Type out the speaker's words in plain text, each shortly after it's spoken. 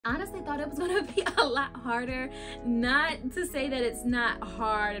Honestly thought it was gonna be a lot harder. Not to say that it's not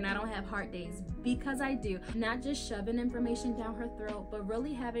hard and I don't have hard days, because I do. Not just shoving information down her throat, but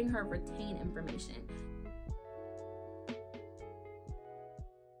really having her retain information.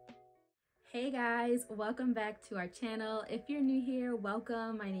 Hey guys, welcome back to our channel. If you're new here,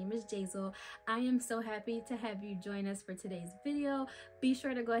 welcome. My name is Jazel. I am so happy to have you join us for today's video. Be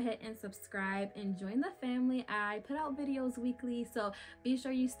sure to go ahead and subscribe and join the family. I put out videos weekly, so be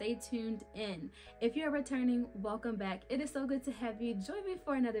sure you stay tuned in. If you're returning, welcome back. It is so good to have you join me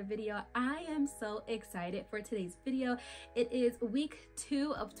for another video. I am so excited for today's video. It is week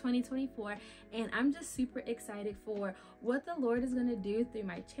 2 of 2024, and I'm just super excited for what the Lord is going to do through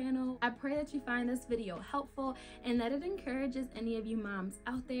my channel. I pray that you find this video helpful and that it encourages any of you moms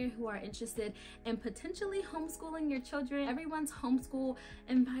out there who are interested in potentially homeschooling your children. Everyone's homeschool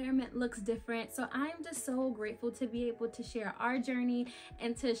environment looks different, so I'm just so grateful to be able to share our journey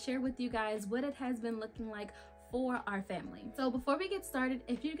and to share with you guys what it has been looking like for our family. So before we get started,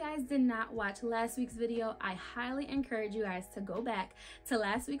 if you guys did not watch last week's video, I highly encourage you guys to go back to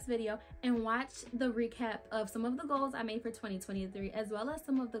last week's video and watch the recap of some of the goals I made for 2023, as well as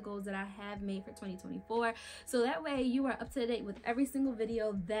some of the goals that I have made for 2024. So that way you are up to date with every single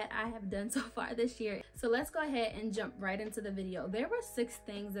video that I have done so far this year. So let's go ahead and jump right into the video. There were 6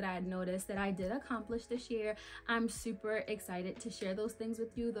 things that I had noticed that I did accomplish this year. I'm super excited to share those things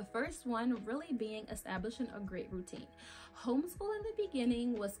with you. The first one really being establishing a great routine. Homeschool in the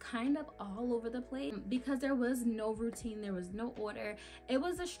beginning was kind of all over the place because there was no routine, there was no order. It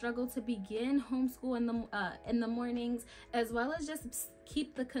was a struggle to begin homeschool in the mornings, as well as just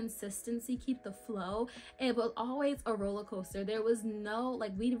keep the consistency, keep the flow. It was always a roller coaster. There was no,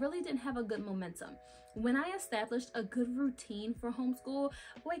 like, we really didn't have a good momentum. When I established a good routine for homeschool,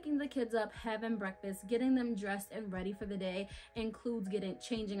 waking the kids up, having breakfast, getting them dressed and ready for the day, includes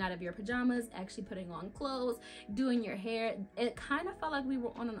changing out of your pajamas, actually putting on clothes, doing your hair. It kind of felt like we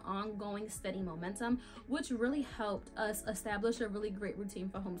were on an ongoing steady momentum, which really helped us establish a really great routine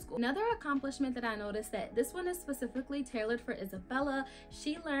for homeschool. Another accomplishment that I noticed, that this one is specifically tailored for Isabella.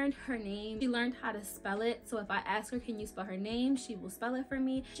 She learned her name. She learned how to spell it. So if I ask her, can you spell her name? She will spell it for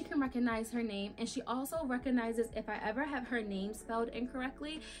me. She can recognize her name, and she also recognizes if I ever have her name spelled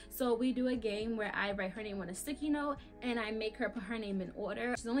incorrectly. So we do a game where I write her name on a sticky note and I make her put her name in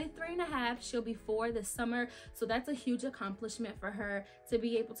order. She's only 3.5. She'll be 4 this summer. So that's a huge accomplishment for her, to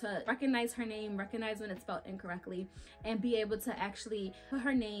be able to recognize her name, recognize when it's spelled incorrectly, and be able to actually put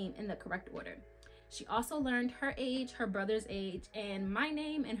her name in the correct order. She also learned her age, her brother's age, and my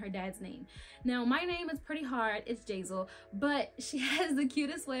name and her dad's name. Now, my name is pretty hard. It's Jazel, but she has the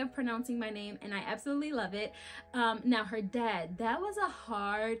cutest way of pronouncing my name, and I absolutely love it. Now, her dad, that was a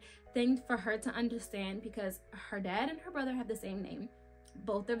hard thing for her to understand because her dad and her brother have the same name.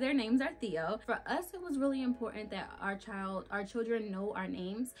 Both of their names are Theo. For us, it was really important that our children know our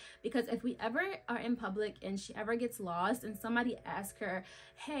names, because if we ever are in public and she ever gets lost and somebody asks her,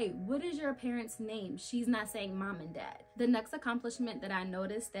 hey, what is your parents' name? She's not saying mom and dad. The next accomplishment that I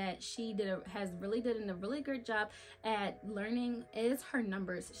noticed that she has really done a really good job at learning is her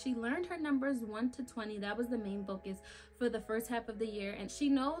numbers. She learned her numbers 1 to 20. That was the main focus for the first half of the year, and she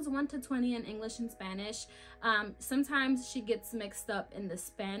knows 1 to 20 in English and Spanish. Sometimes she gets mixed up in the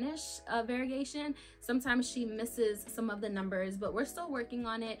Spanish variation. Sometimes she misses some of the numbers, but we're still working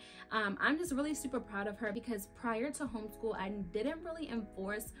on it. I'm just really super proud of her, because prior to homeschool, I didn't really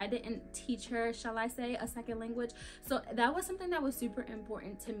I didn't teach her, shall I say, a second language. So that was something that was super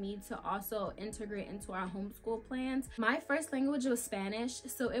important to me to also integrate into our homeschool plans. My first language was Spanish,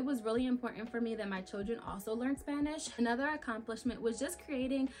 so it was really important for me that my children also learn Spanish. Another accomplishment was just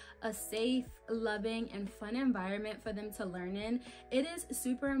creating a safe, loving, and fun environment for them to learn in. It is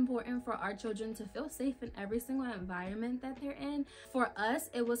super important for our children to feel safe in every single environment that they're in. For us,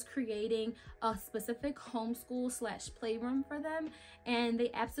 it was creating a specific homeschool / playroom for them, and they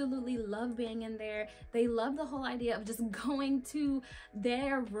absolutely love being in there. They love the whole idea of just going to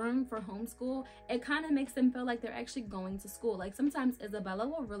their room for homeschool. It kind of makes them feel like they're actually going to school. Like, sometimes Isabella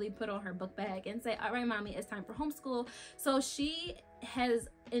will really put on her book bag and say, all right, mommy, it's time for homeschool. So she has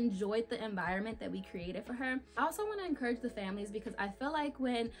enjoyed the environment that we created for her. I also want to encourage the families, because I feel like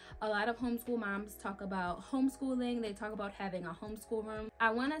when a lot of homeschool moms talk about homeschooling, they talk about having a homeschool room. I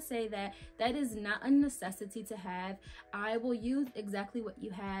want to say that that is not a necessity to have. I will use exactly what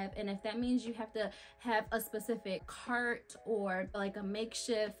you have, and if that means you have to have a specific cart or like a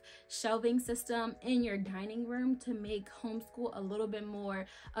makeshift shelving system in your dining room to make homeschool a little bit more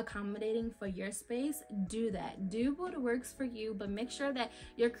accommodating for your space, do that. Do what works for you, but make make sure that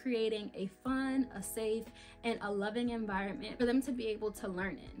you're creating a fun, a safe, and a loving environment for them to be able to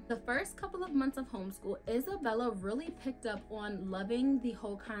learn in. The first couple of months of homeschool, Isabella really picked up on loving the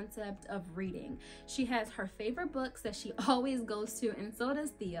whole concept of reading. She has her favorite books that she always goes to, and so does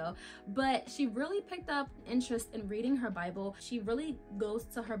Theo, but she really picked up interest in reading her Bible. She really goes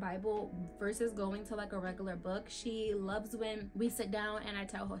to her Bible versus going to like a regular book. She loves when we sit down and I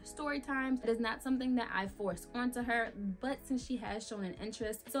tell her story times. It is not something that I force onto her, but since she has shown an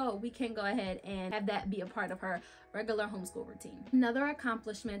interest, so we can go ahead and have that be a part of her regular homeschool routine. Another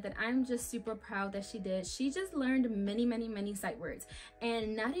accomplishment that I'm just super proud that she did, she just learned many sight words,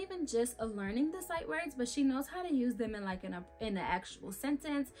 and not even just learning the sight words, but she knows how to use them in like in an actual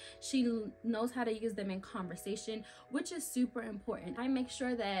sentence. She knows how to use them in conversation, which is super important. I make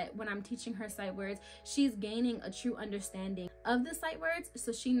sure that when I'm teaching her sight words, she's gaining a true understanding of the sight words,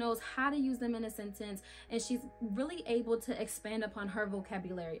 so she knows how to use them in a sentence, and she's really able to expand upon her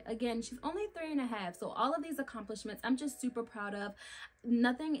vocabulary. Again, she's only 3.5, so all of these accomplishments I'm just super proud of.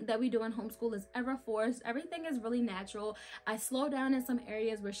 Nothing that we do in homeschool is ever forced. Everything is really natural. I slow down in some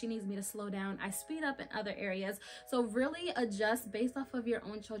areas where she needs me to slow down. I speed up in other areas. So really adjust based off of your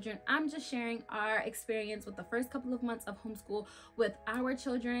own children. I'm just sharing our experience with the first couple of months of homeschool with our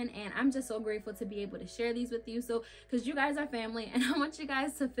children, and I'm just so grateful to be able to share these with you, so because you guys are family and I want you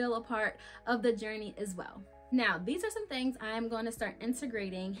guys to feel a part of the journey as well. Now, these are some things I'm going to start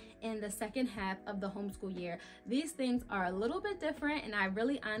integrating in the second half of the homeschool year. These things are a little bit different, and I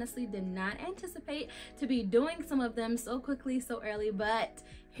really honestly did not anticipate to be doing some of them so quickly, so early, but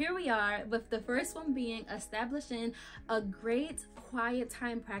here we are, with the first one being establishing a great quiet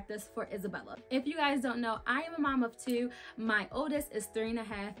time practice for Isabella. If you guys don't know, I am a mom of 2. My oldest is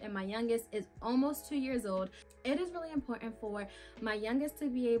 3.5 and my youngest is almost 2 years old. It is really important for my youngest to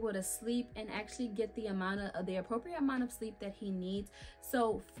be able to sleep and actually get the appropriate amount of sleep that he needs.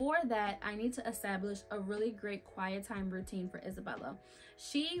 So for that, I need to establish a really great quiet time routine for Isabella.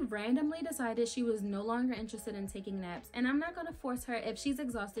 She randomly decided she was no longer interested in taking naps, and I'm not going to force her. If she's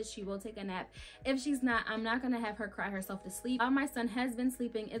exhausted, she will take a nap. If she's not, I'm not going to have her cry herself to sleep. While my son has been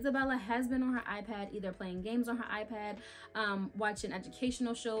sleeping, Isabella has been on her iPad, either playing games on her iPad, watching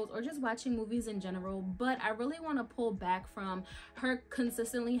educational shows, or just watching movies in general. But I really want to pull back from her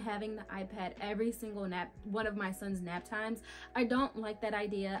consistently having the iPad every single one of my son's nap times. I don't like that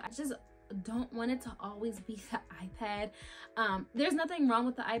idea. I just don't want it to always be the iPad. There's nothing wrong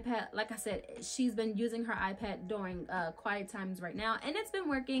with the iPad. Like I said, she's been using her iPad during quiet times right now, and it's been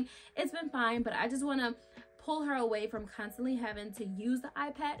working. It's been fine, but I just want to pull her away from constantly having to use the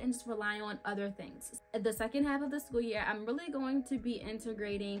iPad and just rely on other things. At the second half of the school year, I'm really going to be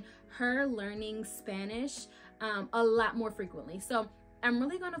integrating her learning Spanish a lot more frequently. So I'm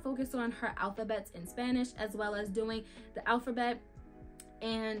really going to focus on her alphabets in Spanish, as well as doing the alphabet.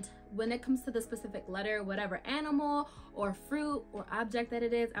 And when it comes to the specific letter, whatever animal or fruit or object that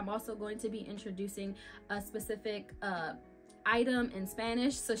it is, I'm also going to be introducing a specific item in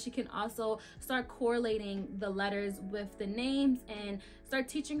Spanish, so she can also start correlating the letters with the names and start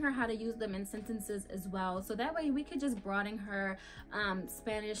teaching her how to use them in sentences as well. So that way we could just broaden her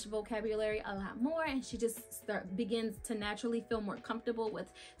Spanish vocabulary a lot more, and she just begins to naturally feel more comfortable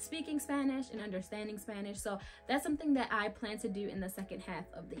with speaking Spanish and understanding Spanish. So that's something that I plan to do in the second half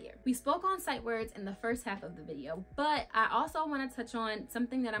of the year. We spoke on sight words in the first half of the video, but I also want to touch on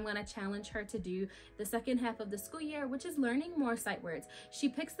something that I'm going to challenge her to do the second half of the school year, which is learning more sight words. She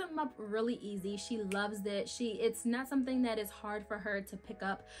picks them up really easy. She loves it. It's not something that is hard for her to pick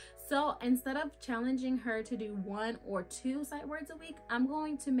up. So instead of challenging her to do 1 or 2 sight words a week, I'm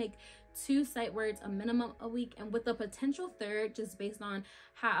going to make 2 sight words a minimum a week, and with a potential 3rd, just based on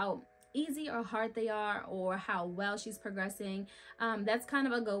how easy or hard they are or how well she's progressing. That's kind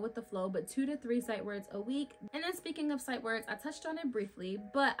of a go with the flow, but 2 to 3 sight words a week. And then speaking of sight words, I touched on it briefly,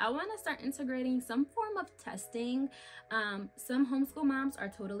 but I want to start integrating some form of testing. Some homeschool moms are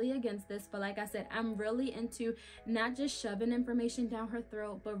totally against this, but like I said, I'm really into not just shoving information down her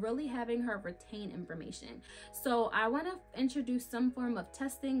throat, but really having her retain information. So I want to introduce some form of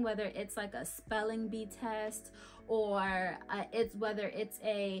testing, whether it's like a spelling bee test, or whether it's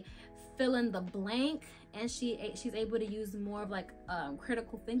a fill in the blank, and she's able to use more of like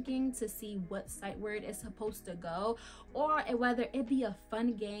critical thinking to see what sight word is supposed to go, or whether it be a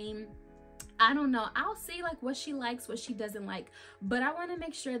fun game. I don't know. I'll see like what she likes, what she doesn't like, but I want to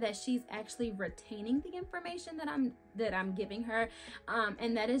make sure that she's actually retaining the information that I'm giving her,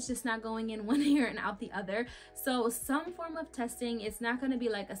 and that is just not going in one ear and out the other. So some form of testing. It's not going to be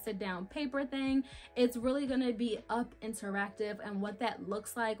like a sit down paper thing. It's really going to be up interactive, and what that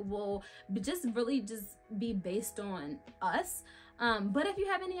looks like will just really be based on us. But if you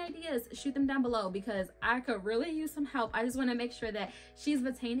have any ideas, shoot them down below, because I could really use some help. I just want to make sure that she's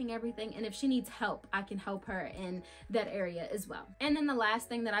retaining everything, and if she needs help, I can help her in that area as well. And then the last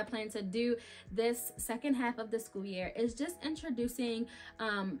thing that I plan to do this second half of the school year is just introducing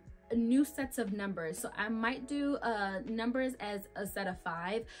new sets of numbers. So I might do numbers as a set of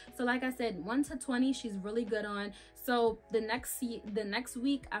 5. So like I said, 1 to 20 she's really good on. So the next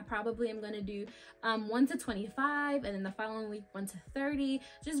week I probably am going to do 1 to 25, and then the following week 1 to 30,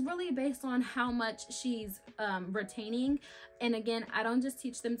 just really based on how much she's retaining. And again, I don't just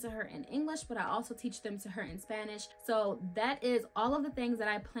teach them to her in English, but I also teach them to her in Spanish. So that is all of the things that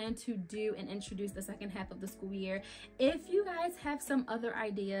I plan to do and introduce the second half of the school year. If you guys have some other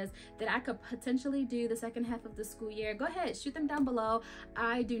ideas that I could potentially do the second half of the school year, go ahead, shoot them down below.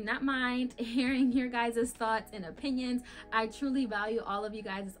 I do not mind hearing your guys' thoughts and opinions. I truly value all of you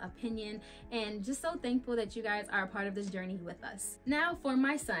guys' opinion, and just so thankful that you guys are a part of this journey with us. Now for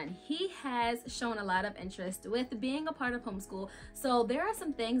my son, he has shown a lot of interest with being a part of homeschool. So there are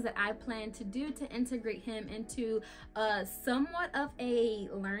some things that I plan to do to integrate him into somewhat of a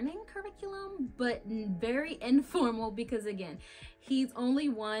learning curriculum, but very informal, because again, he's only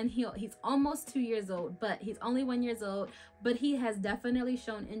one. He's almost 2 years old, but he's only 1 year old, but he has definitely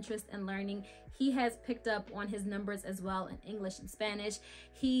shown interest in learning. He has picked up on his numbers as well in English and Spanish.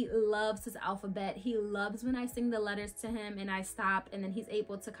 He loves his alphabet. He loves when I sing the letters to him and I stop, and then he's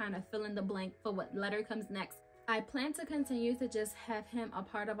able to kind of fill in the blank for what letter comes next. I plan to continue to just have him a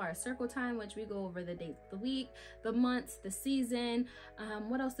part of our circle time, which we go over the days of the week, the months, the season.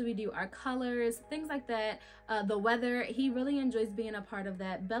 What else do we do? Our colors, things like that. The weather. He really enjoys being a part of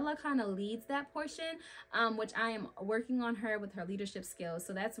that. Bella kind of leads that portion, which I am working on her with her leadership skills.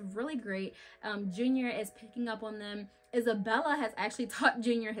 So that's really great. Junior is picking up on them. Isabella has actually taught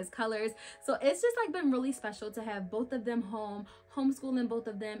Junior his colors. So it's just like been really special to have both of them home, homeschooling both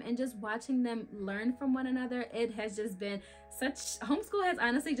of them, and just watching them learn from one another. It has just been homeschool has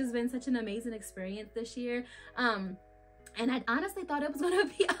honestly just been such an amazing experience this year. And I honestly thought it was going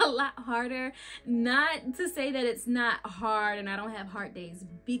to be a lot harder. Not to say that it's not hard and I don't have hard days,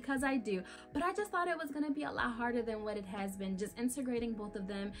 because I do. But I just thought it was going to be a lot harder than what it has been. Just integrating both of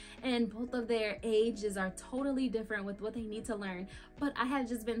them, and both of their ages are totally different with what they need to learn. But I have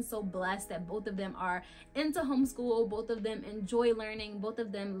just been so blessed that both of them are into homeschool. Both of them enjoy learning. Both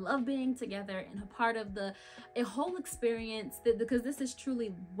of them love being together and a part of a whole experience, because this is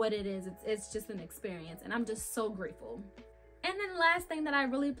truly what it is. It's just an experience, and I'm just so grateful. And then the last thing that I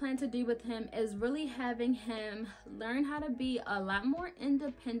really plan to do with him is really having him learn how to be a lot more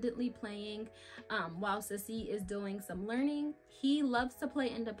independently playing while Sissy is doing some learning. He loves to play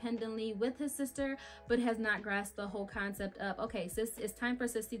independently with his sister, but has not grasped the whole concept of, okay, it's time for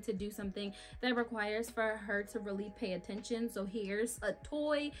Sissy to do something that requires for her to really pay attention. So here's a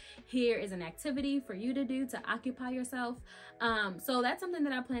toy, here is an activity for you to do to occupy yourself. So that's something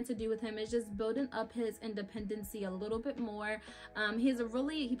that I plan to do with him, is just building up his independency a little bit more.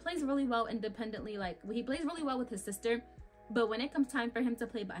 He plays really well independently. Like, he plays really well with his sister, but when it comes time for him to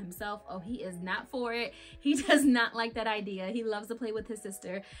play by himself, oh, he is not for it. He does not like that idea. He loves to play with his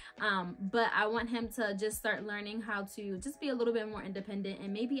sister. But I want him to just start learning how to just be a little bit more independent.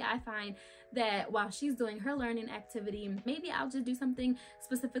 And maybe I find that while she's doing her learning activity, maybe I'll just do something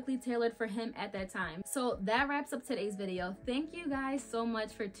specifically tailored for him at that time. So that wraps up today's video. Thank you guys so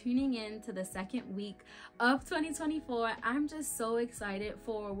much for tuning in to the second week of 2024. I'm just so excited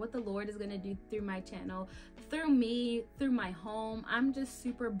for what the Lord is going to do through my channel, through me, through my home. I'm just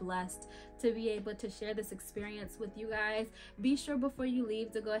super blessed to be able to share this experience with you guys. Be sure before you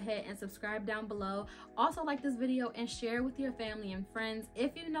leave to go ahead and subscribe down below. Also like this video and share with your family and friends.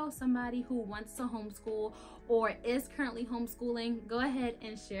 If you know somebody who wants to homeschool or is currently homeschooling, go ahead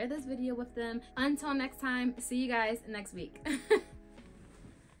and share this video with them. Until next time, see you guys next week.